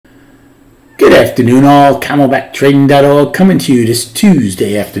Good afternoon all, CamelbackTrading.org coming to you this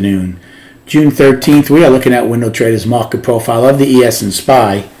Tuesday afternoon, June 13th. We are looking at Window Trader's market profile of the ES and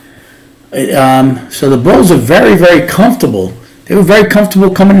SPY. So the bulls are very, very comfortable. They were very comfortable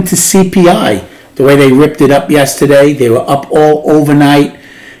coming into CPI. The way they ripped it up yesterday, they were up all overnight.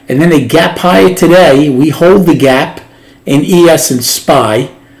 And then they gap higher today. We hold the gap in ES and SPY.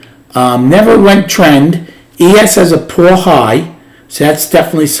 Never went trend. ES has a poor high. So that's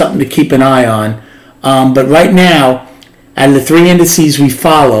definitely something to keep an eye on. But right now, out of the three indices we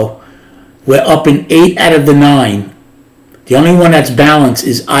follow, we're up in 8 out of the 9. The only one that's balanced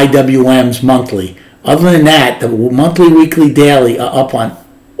is IWM's monthly. Other than that, the monthly, weekly, daily are up on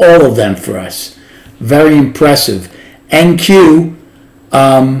all of them for us. Very impressive. NQ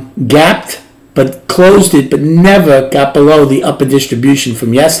gapped, but closed it, but never got below the upper distribution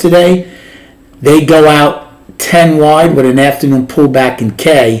from yesterday. They go out 10 wide with an afternoon pullback in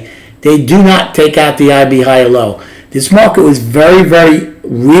K. They do not take out the IB high or low. This market was very, very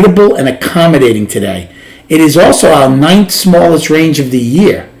readable and accommodating today. It is also our 9th smallest range of the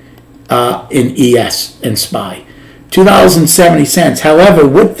year in ES and SPY, $2.70. However,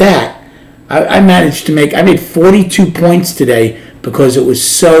 with that, I made 42 points today because it was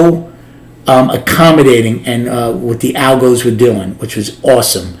so accommodating and what the algos were doing, which was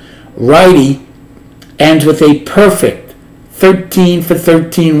awesome. Righty ends with a perfect 13 for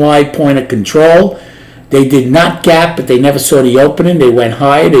 13 wide point of control. They did not gap, but they never saw the opening. They went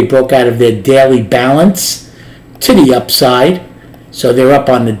higher. They broke out of their daily balance to the upside. So they're up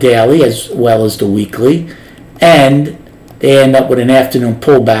on the daily as well as the weekly. And they end up with an afternoon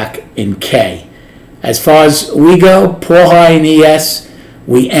pullback in K. As far as we go, poor high in ES.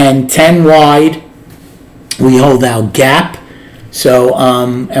 We end 10 wide. We hold our gap. So,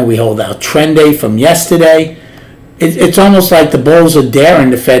 and we hold our trend day from yesterday. It's almost like the bulls are daring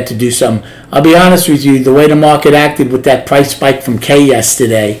the Fed to do something. I'll be honest with you, the way the market acted with that price spike from K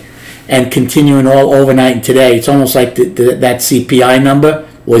yesterday and continuing all overnight and today, it's almost like that CPI number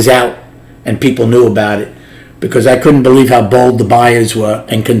was out and people knew about it, because I couldn't believe how bold the buyers were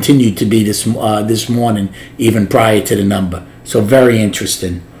and continued to be this morning, even prior to the number. So very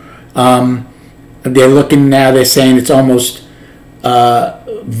interesting. They're looking now, they're saying it's almost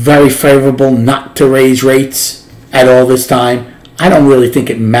very favorable not to raise rates at all this time. I don't really think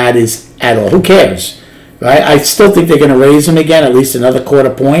it matters at all. Who cares, right? I still think they're going to raise them again, at least another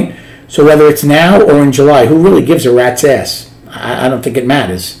quarter point. So whether it's now or in July, who really gives a rat's ass? I don't think it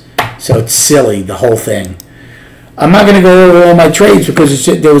matters. So it's silly, the whole thing. I'm not going to go over all my trades because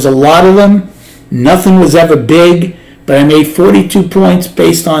there was a lot of them. Nothing was ever big, but I made 42 points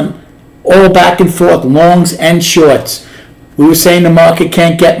based on all back and forth, longs and shorts. We were saying the market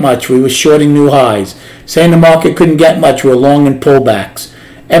can't get much. We were shorting new highs. Saying the market couldn't get much. We were long in pullbacks.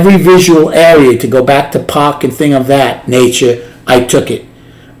 Every visual area, to go back to POC and thing of that nature, I took it.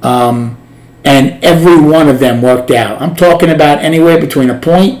 And every one of them worked out. I'm talking about anywhere between a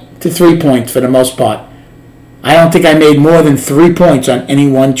point to 3 points for the most part. I don't think I made more than 3 points on any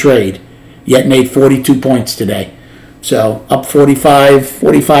one trade, yet made 42 points today. So up 45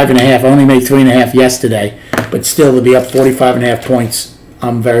 and a half. I only made 3.5 yesterday, but still to be up 45 and a half points,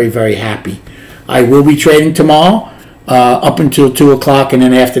 I'm very, very happy. I will be trading tomorrow up until 2 o'clock, and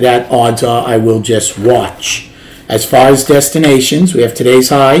then after that, odds are I will just watch. As far as destinations, we have today's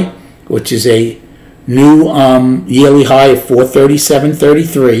high, which is a new yearly high of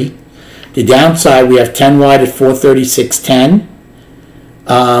 437.33. The downside, we have 10 wide at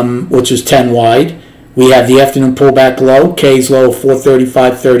 436.10, which is 10 wide. We have the afternoon pullback low, K's low of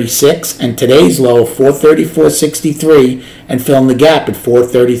 435.36, and today's low of 434.63, and filling the gap at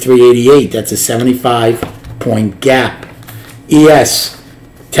 433.88. That's a 75-point gap. ES,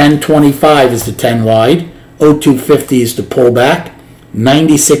 1025 is the 10 wide, 0250 is the pullback,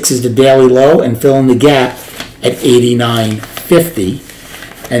 96 is the daily low, and filling the gap at 89.50.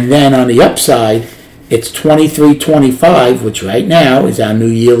 And then on the upside, it's 23.25, which right now is our new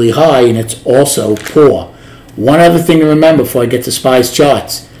yearly high, and it's also poor. One other thing to remember before I get to SPY's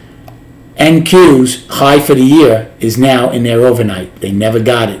charts. NQ's high for the year is now in their overnight. They never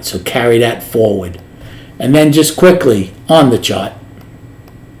got it, so carry that forward. And then just quickly on the chart.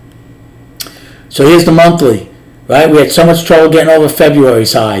 So here's the monthly, right? We had so much trouble getting over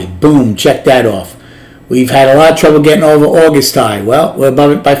February's high. Boom, check that off. We've had a lot of trouble getting over August high. Well, we're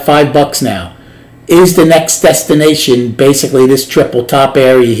above it by $5 now. Is the next destination basically this triple top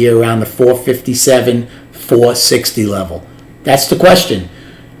area here around the 457, 460 level? That's the question,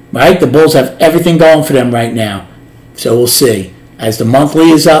 right? The bulls have everything going for them right now. So we'll see. As the monthly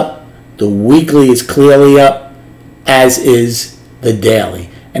is up, the weekly is clearly up, as is the daily.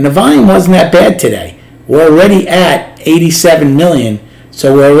 And the volume wasn't that bad today. We're already at 87 million,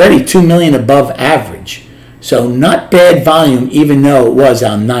 so we're already 2 million above average. So not bad volume, even though it was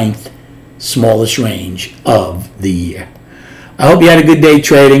our 9th smallest range of the year. I hope you had a good day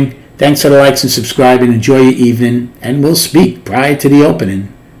trading. Thanks for the likes and subscribing. Enjoy your evening, and we'll speak prior to the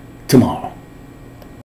opening.